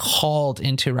we are called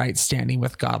into right standing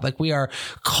with God. Like we are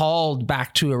called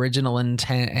back to original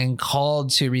intent and called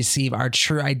to receive our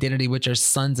true identity, which are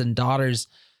sons and daughters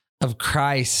of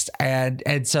Christ. And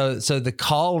so the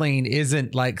calling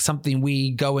isn't like something we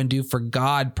go and do for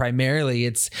God primarily.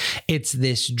 It's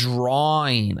this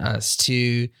drawing us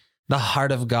to the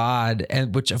heart of God,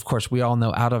 and which of course we all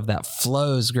know out of that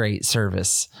flows great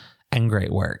service and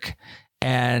great work.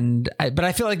 But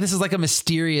I feel like this is like a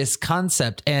mysterious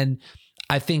concept. And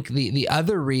I think the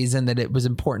other reason that it was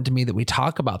important to me that we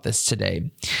talk about this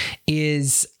today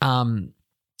is in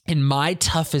my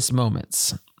toughest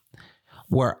moments,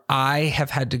 where I have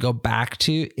had to go back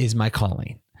to is my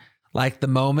calling. Like the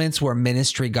moments where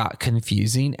ministry got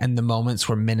confusing and the moments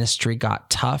where ministry got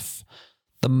tough,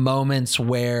 the moments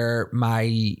where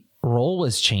my role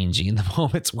was changing, the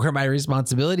moments where my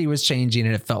responsibility was changing,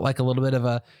 and it felt like a little bit of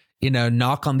a,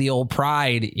 knock on the old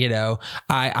pride,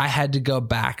 I had to go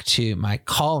back to my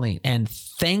calling. And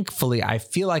thankfully, I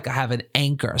feel like I have an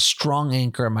anchor, a strong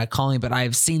anchor in my calling, but I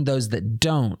have seen those that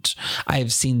don't. I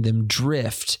have seen them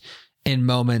drift in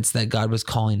moments that God was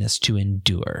calling us to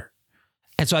endure.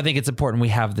 And so I think it's important we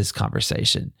have this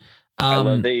conversation. I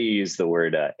love that you use the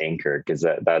word anchor, because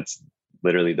that's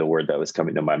literally the word that was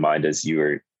coming to my mind as you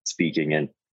were speaking. And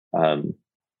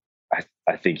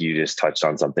I think you just touched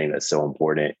on something that's so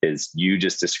important, is you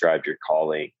just described your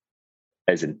calling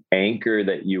as an anchor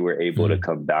that you were able to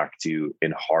come back to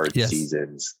in hard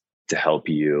seasons to help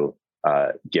you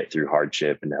get through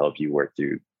hardship and to help you work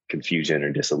through confusion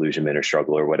or disillusionment or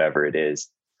struggle or whatever it is.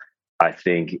 I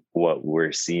think what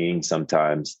we're seeing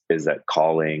sometimes is that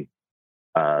calling,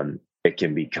 it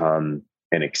can become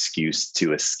an excuse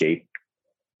to escape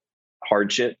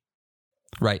hardship.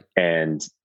 Right. And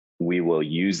we will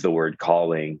use the word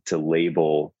calling to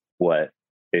label what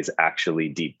is actually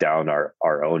deep down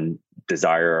our own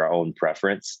desire, our own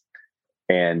preference.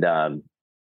 And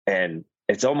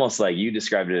it's almost like you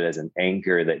described it as an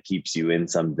anchor that keeps you in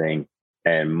something.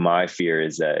 And my fear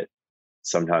is that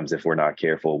sometimes if we're not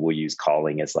careful, we'll use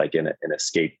calling as like an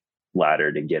escape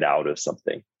ladder to get out of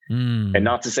something. And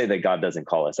not to say that God doesn't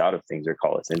call us out of things or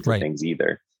call us into things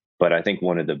either. But I think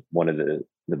one of the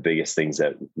biggest things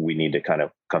that we need to kind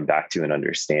of come back to and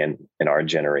understand in our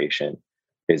generation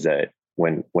is that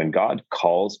when God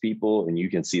calls people, and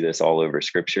you can see this all over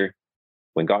Scripture,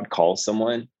 when God calls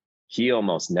someone, he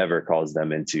almost never calls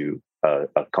them into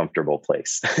a comfortable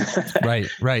place.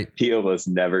 Right. He almost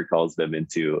never calls them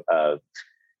into,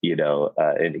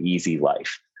 an easy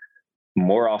life.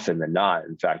 More often than not,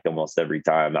 in fact, almost every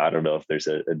time, I don't know if there's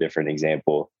a different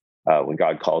example. When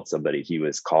God called somebody, he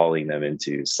was calling them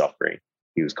into suffering.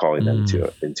 He was calling them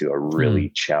into a really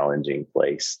challenging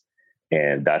place.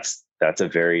 And that's a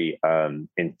very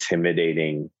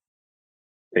intimidating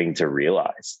thing to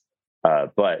realize.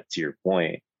 But to your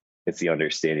point, it's the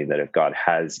understanding that if God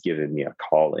has given me a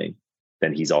calling,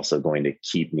 then he's also going to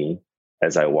keep me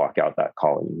as I walk out that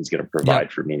calling. He's going to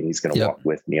provide for me, and he's going to walk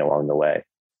with me along the way.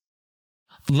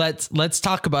 Let's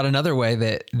talk about another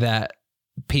way that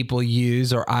people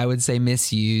use, or I would say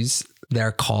misuse,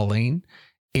 their calling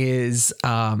is,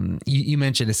 you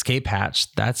mentioned escape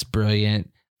hatch. That's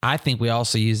brilliant. I think we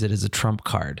also use it as a trump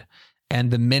card. And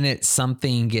the minute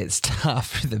something gets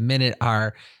tough, the minute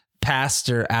our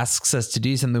pastor asks us to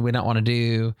do something we don't want to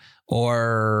do,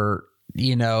 or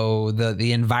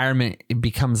the environment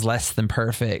becomes less than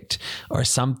perfect or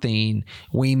something,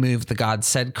 we move the God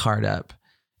said card up,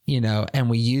 and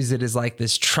we use it as like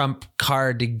this trump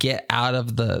card to get out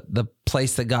of the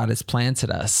place that God has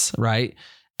planted us, right?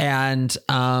 And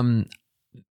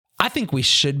I think we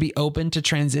should be open to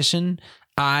transition.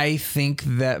 I think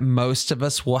that most of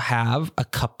us will have a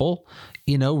couple,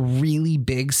 really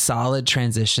big, solid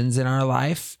transitions in our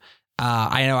life.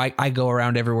 I know I go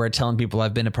around everywhere telling people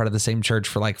I've been a part of the same church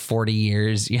for like 40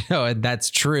 years, and that's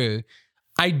true.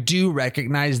 I do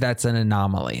recognize that's an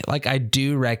anomaly. Like I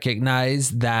do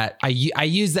recognize that I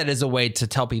use that as a way to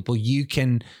tell people you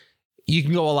can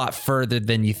go a lot further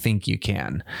than you think you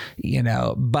can,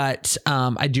 but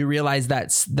I do realize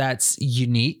that's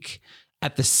unique.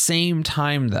 At the same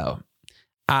time, though,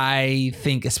 I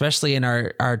think, especially in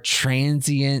our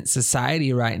transient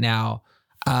society right now,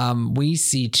 we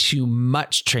see too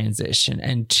much transition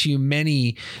and too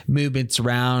many movements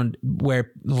around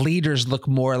where leaders look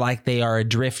more like they are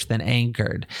adrift than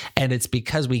anchored. And it's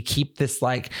because we keep this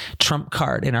like trump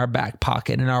card in our back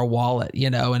pocket, in our wallet,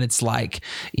 and it's like,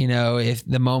 if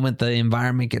the moment the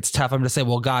environment gets tough, I'm going to say,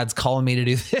 well, God's calling me to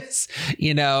do this,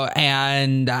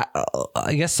 and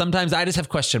I guess sometimes I just have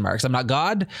question marks. I'm not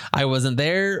God. I wasn't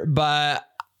there, but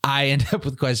I end up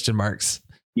with question marks.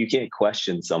 You can't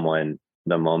question someone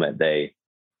the moment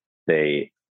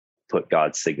they put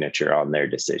God's signature on their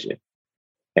decision.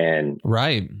 And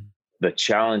right. The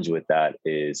challenge with that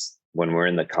is when we're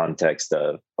in the context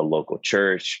of a local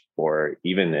church or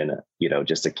even in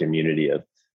just a community of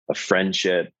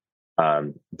friendship,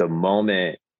 the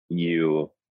moment you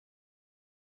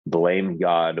blame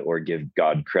God or give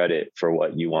God credit for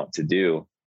what you want to do,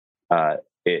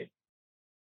 it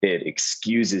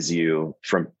excuses you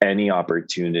from any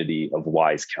opportunity of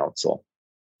wise counsel.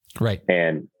 Right.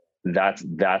 And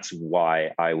that's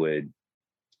why I would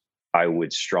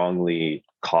strongly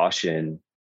caution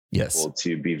people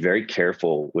to be very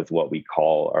careful with what we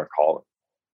call our calling,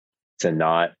 to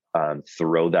not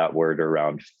throw that word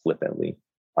around flippantly.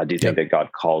 I do think that God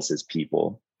calls his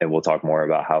people, and we'll talk more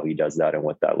about how he does that and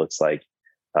what that looks like.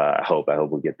 I hope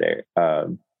we'll get there.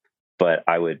 But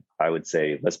I would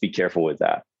say, let's be careful with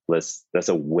that. That's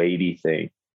a weighty thing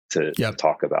to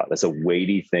talk about. That's a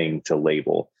weighty thing to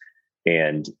label.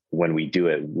 And when we do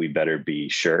it, we better be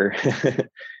sure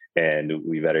and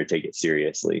we better take it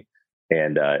seriously.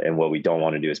 And what we don't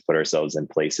want to do is put ourselves in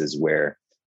places where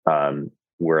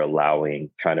we're allowing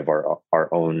kind of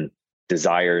our own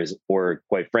desires, or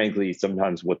quite frankly,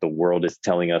 sometimes what the world is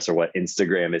telling us or what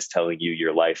Instagram is telling you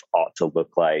your life ought to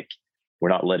look like. We're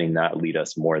not letting that lead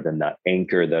us more than that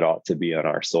anchor that ought to be on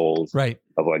our souls, right,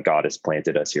 of what God has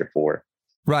planted us here for.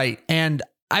 Right. And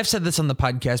I've said this on the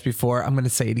podcast before. I'm going to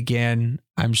say it again.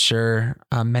 I'm sure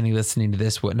many listening to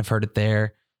this wouldn't have heard it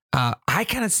there. I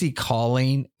kind of see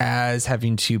calling as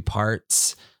having two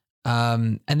parts.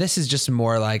 And this is just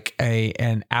more like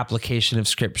an application of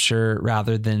scripture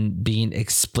rather than being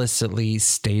explicitly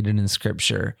stated in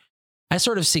scripture. I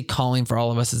sort of see calling for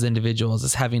all of us as individuals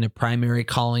as having a primary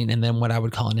calling and then what I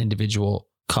would call an individual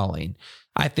calling.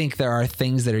 I think there are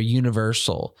things that are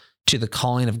universal to the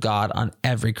calling of God on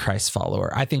every Christ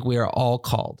follower. I think we are all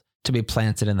called to be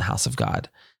planted in the house of God.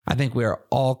 I think we are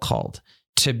all called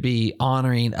to be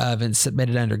honoring of and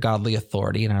submitted under godly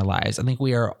authority in our lives. I think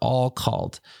we are all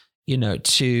called,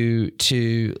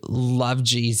 to love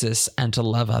Jesus and to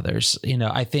love others.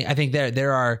 I think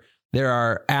there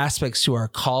are aspects to our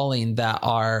calling that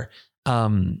are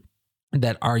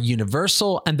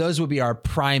universal, and those would be our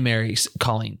primary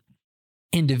calling.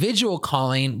 Individual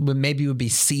calling would be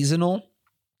seasonal,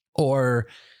 or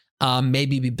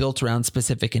maybe be built around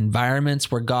specific environments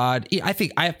where God, I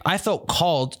think I felt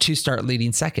called to start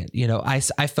leading second. I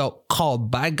felt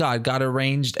called by God. God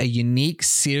arranged a unique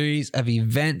series of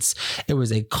events. It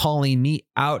was a calling me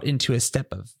out into a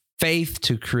step of faith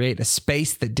to create a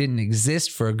space that didn't exist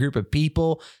for a group of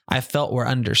people I felt were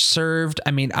underserved.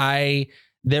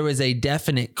 There was a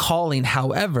definite calling.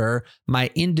 However, my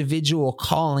individual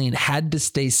calling had to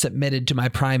stay submitted to my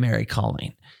primary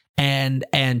calling. And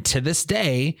to this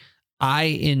day, I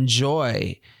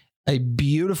enjoy a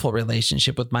beautiful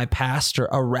relationship with my pastor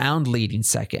around leading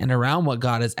second and around what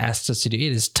God has asked us to do.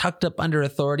 It is tucked up under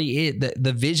authority.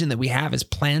 The vision that we have is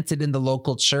planted in the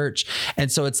local church.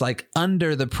 And so it's like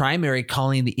under the primary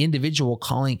calling, the individual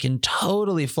calling can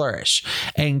totally flourish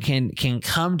and can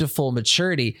come to full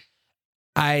maturity.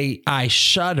 I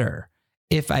shudder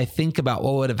if I think about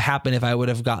what would have happened if I would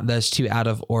have gotten those two out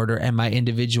of order and my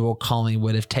individual calling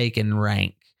would have taken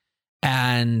rank.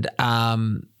 And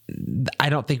I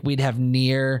don't think we'd have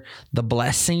near the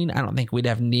blessing. I don't think we'd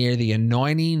have near the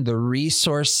anointing, the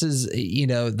resources,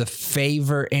 the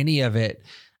favor, any of it,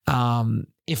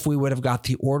 if we would have got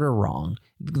the order wrong.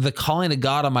 The calling of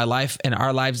God on my life and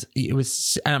our lives, it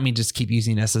was, I don't mean just keep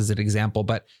using us as an example,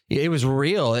 but it was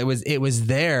real. It was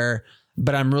there.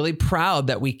 But I'm really proud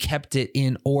that we kept it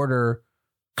in order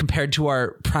compared to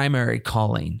our primary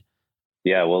calling.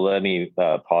 Yeah, well, let me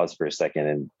pause for a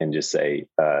second and just say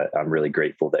I'm really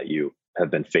grateful that you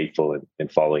have been faithful in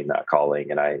following that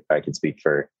calling. And I can speak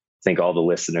for, I think, all the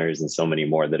listeners and so many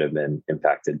more that have been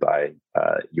impacted by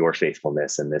your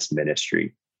faithfulness in this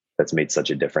ministry that's made such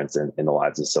a difference in the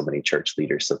lives of so many church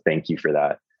leaders. So thank you for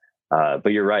that.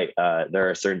 But you're right. There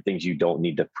are certain things you don't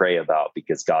need to pray about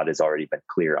because God has already been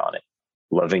clear on it.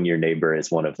 loving your neighbor is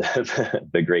one of them.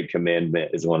 The Great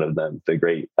Commandment is one of them. The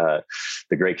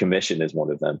Great Commission is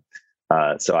one of them.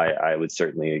 So I would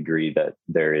certainly agree that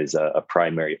there is a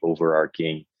primary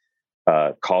overarching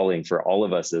calling for all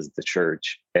of us as the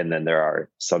church. And then there are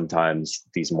sometimes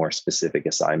these more specific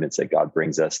assignments that God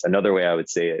brings us. Another way I would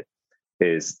say it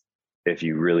is, if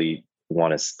you really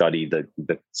want to study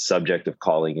the subject of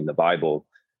calling in the Bible,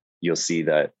 you'll see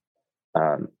that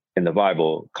in the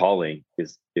Bible, calling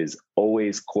is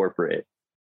always corporate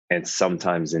and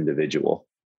sometimes individual.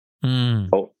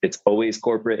 Oh, it's always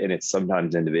corporate and it's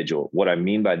sometimes individual. What I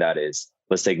mean by that is,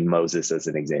 let's take Moses as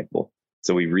an example.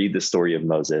 So we read the story of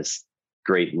Moses,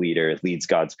 great leader, leads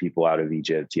God's people out of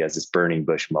Egypt. He has this burning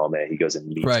bush moment. He goes and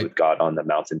meets with God on the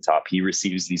mountaintop. He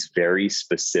receives these very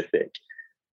specific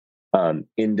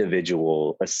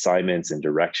individual assignments and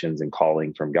directions and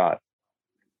calling from God.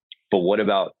 But what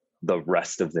about the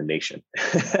rest of the nation?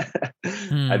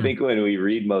 I think when we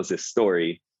read Moses'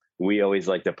 story, we always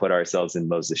like to put ourselves in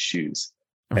Moses' shoes.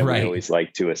 And we always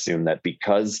like to assume that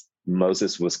because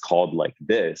Moses was called like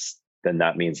this, then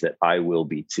that means that I will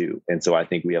be too. And so I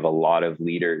think we have a lot of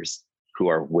leaders who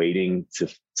are waiting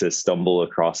to stumble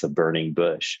across a burning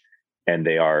bush, and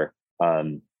they are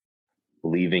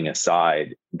leaving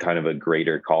aside kind of a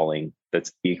greater calling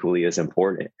that's equally as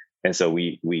important. And so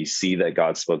we see that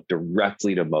God spoke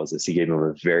directly to Moses. He gave him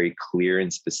a very clear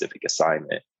and specific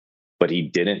assignment, but he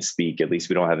didn't speak, at least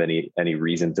we don't have any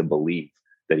reason to believe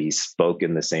that he spoke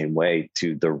in the same way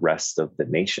to the rest of the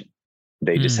nation.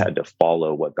 They just had to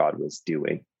follow what God was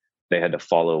doing. They had to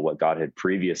follow what God had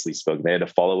previously spoken. They had to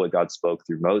follow what God spoke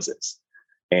through Moses.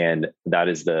 And that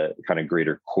is the kind of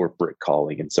greater corporate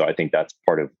calling. And so I think that's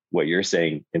part of what you're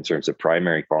saying in terms of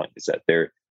primary calling, is that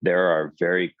there are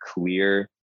very clear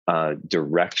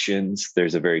directions.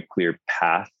 There's a very clear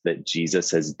path that Jesus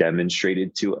has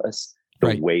demonstrated to us,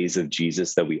 the ways of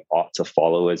Jesus that we ought to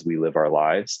follow as we live our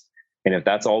lives. And if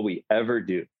that's all we ever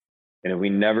do, and if we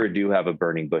never do have a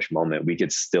burning bush moment, we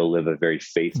could still live a very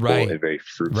faithful and very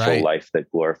fruitful life that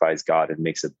glorifies God and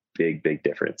makes a big, big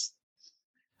difference.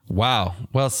 Wow.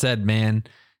 Well said, man.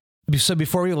 So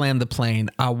before we land the plane,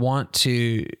 I want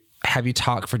to have you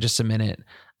talk for just a minute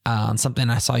on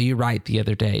something I saw you write the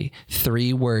other day,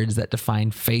 3 words that define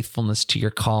faithfulness to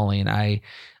your calling. I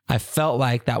felt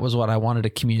like that was what I wanted to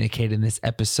communicate in this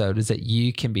episode, is that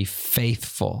you can be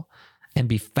faithful and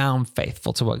be found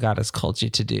faithful to what God has called you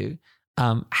to do.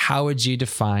 How would you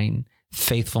define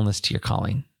faithfulness to your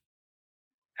calling?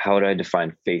 How would I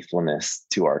define faithfulness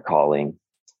to our calling?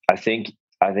 I think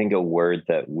a word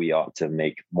that we ought to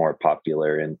make more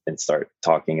popular and start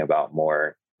talking about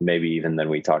more, maybe even than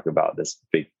we talk about this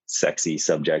big, sexy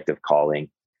subject of calling,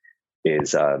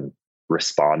 is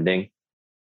responding.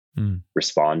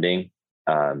 Responding.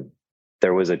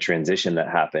 There was a transition that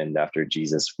happened after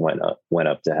Jesus went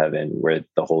up to heaven, where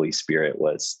the Holy Spirit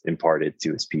was imparted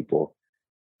to his people.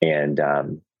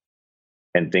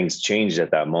 And things changed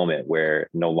at that moment, where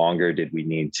no longer did we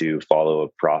need to follow a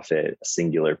prophet, a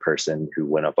singular person who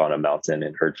went up on a mountain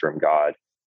and heard from God.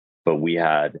 But we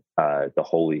had the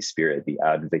Holy Spirit, the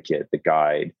advocate, the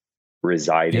guide,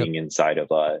 residing inside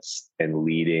of us and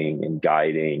leading and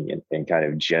guiding and kind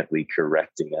of gently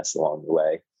correcting us along the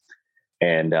way.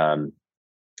 And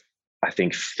I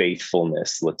think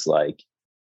faithfulness looks like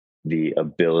the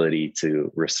ability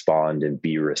to respond and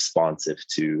be responsive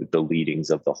to the leadings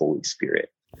of the Holy Spirit.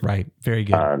 Right. Very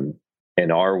good.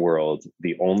 In our world,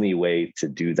 the only way to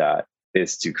do that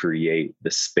is to create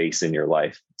the space in your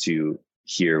life to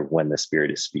hear when the Spirit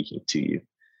is speaking to you.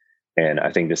 And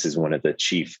I think this is one of the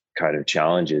chief kind of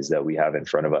challenges that we have in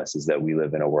front of us, is that we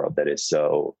live in a world that is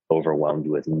so overwhelmed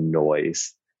with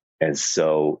noise and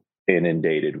so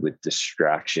inundated with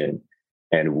distraction.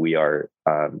 And we are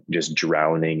just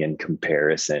drowning in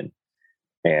comparison.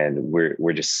 And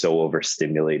we're just so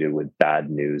overstimulated with bad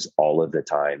news all of the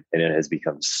time. And it has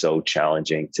become so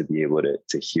challenging to be able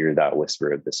to hear that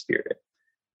whisper of the Spirit.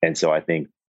 And so I think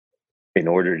in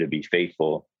order to be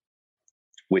faithful,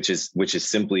 which is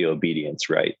simply obedience,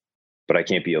 right? But I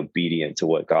can't be obedient to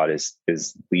what God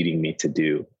is leading me to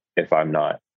do if I'm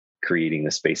not creating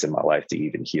the space in my life to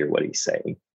even hear what he's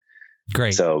saying.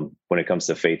 Great. So when it comes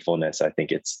to faithfulness, I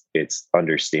think it's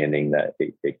understanding that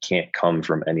it can't come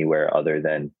from anywhere other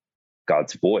than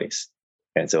God's voice.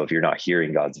 And so if you're not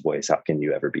hearing God's voice, how can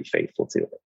you ever be faithful to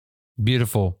it?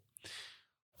 Beautiful.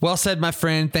 Well said, my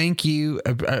friend. Thank you. I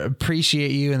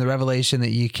appreciate you and the revelation that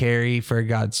you carry for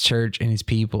God's church and his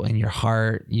people in your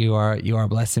heart. You are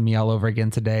blessing me all over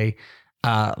again today.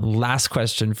 Last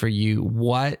question for you.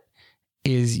 What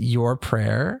is your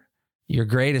prayer, your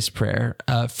greatest prayer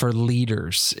for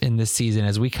leaders in this season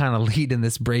as we kind of lead in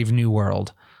this brave new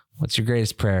world. What's your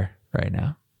greatest prayer right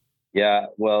now? Yeah,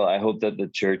 well, I hope that the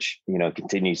church,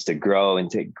 continues to grow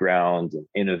and take ground and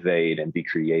innovate and be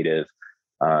creative.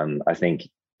 I think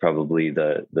probably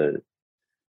the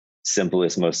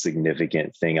simplest, most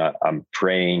significant thing I'm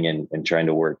praying and trying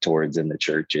to work towards in the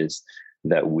church is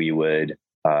that we would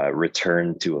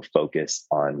return to a focus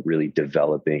on really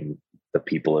developing the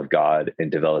people of God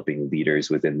and developing leaders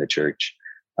within the church.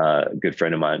 A good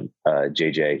friend of mine,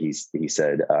 JJ, he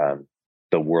said,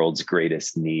 the world's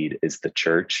greatest need is the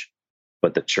church,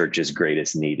 but the church's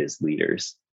greatest need is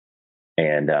leaders.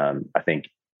 And I think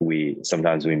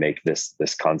sometimes we make this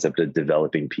concept of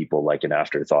developing people like an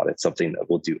afterthought. It's something that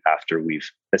we'll do after we've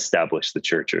established the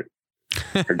church or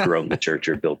grown the church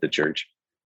or built the church.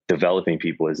 Developing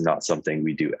people is not something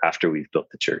we do after we've built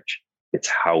the church. It's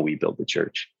how we build the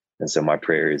church. And so my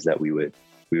prayer is that we would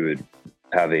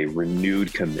have a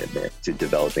renewed commitment to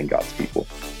developing God's people.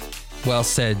 Well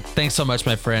said. Thanks so much,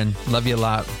 my friend. Love you a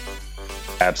lot.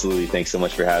 Absolutely. Thanks so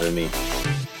much for having me.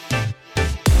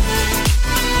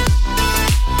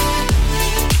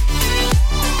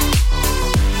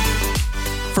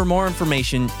 For more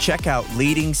information, check out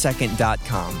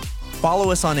leadingsecond.com.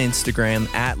 Follow us on Instagram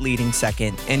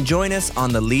 @leadingsecond and join us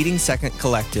on the Leading Second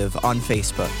Collective on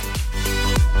Facebook.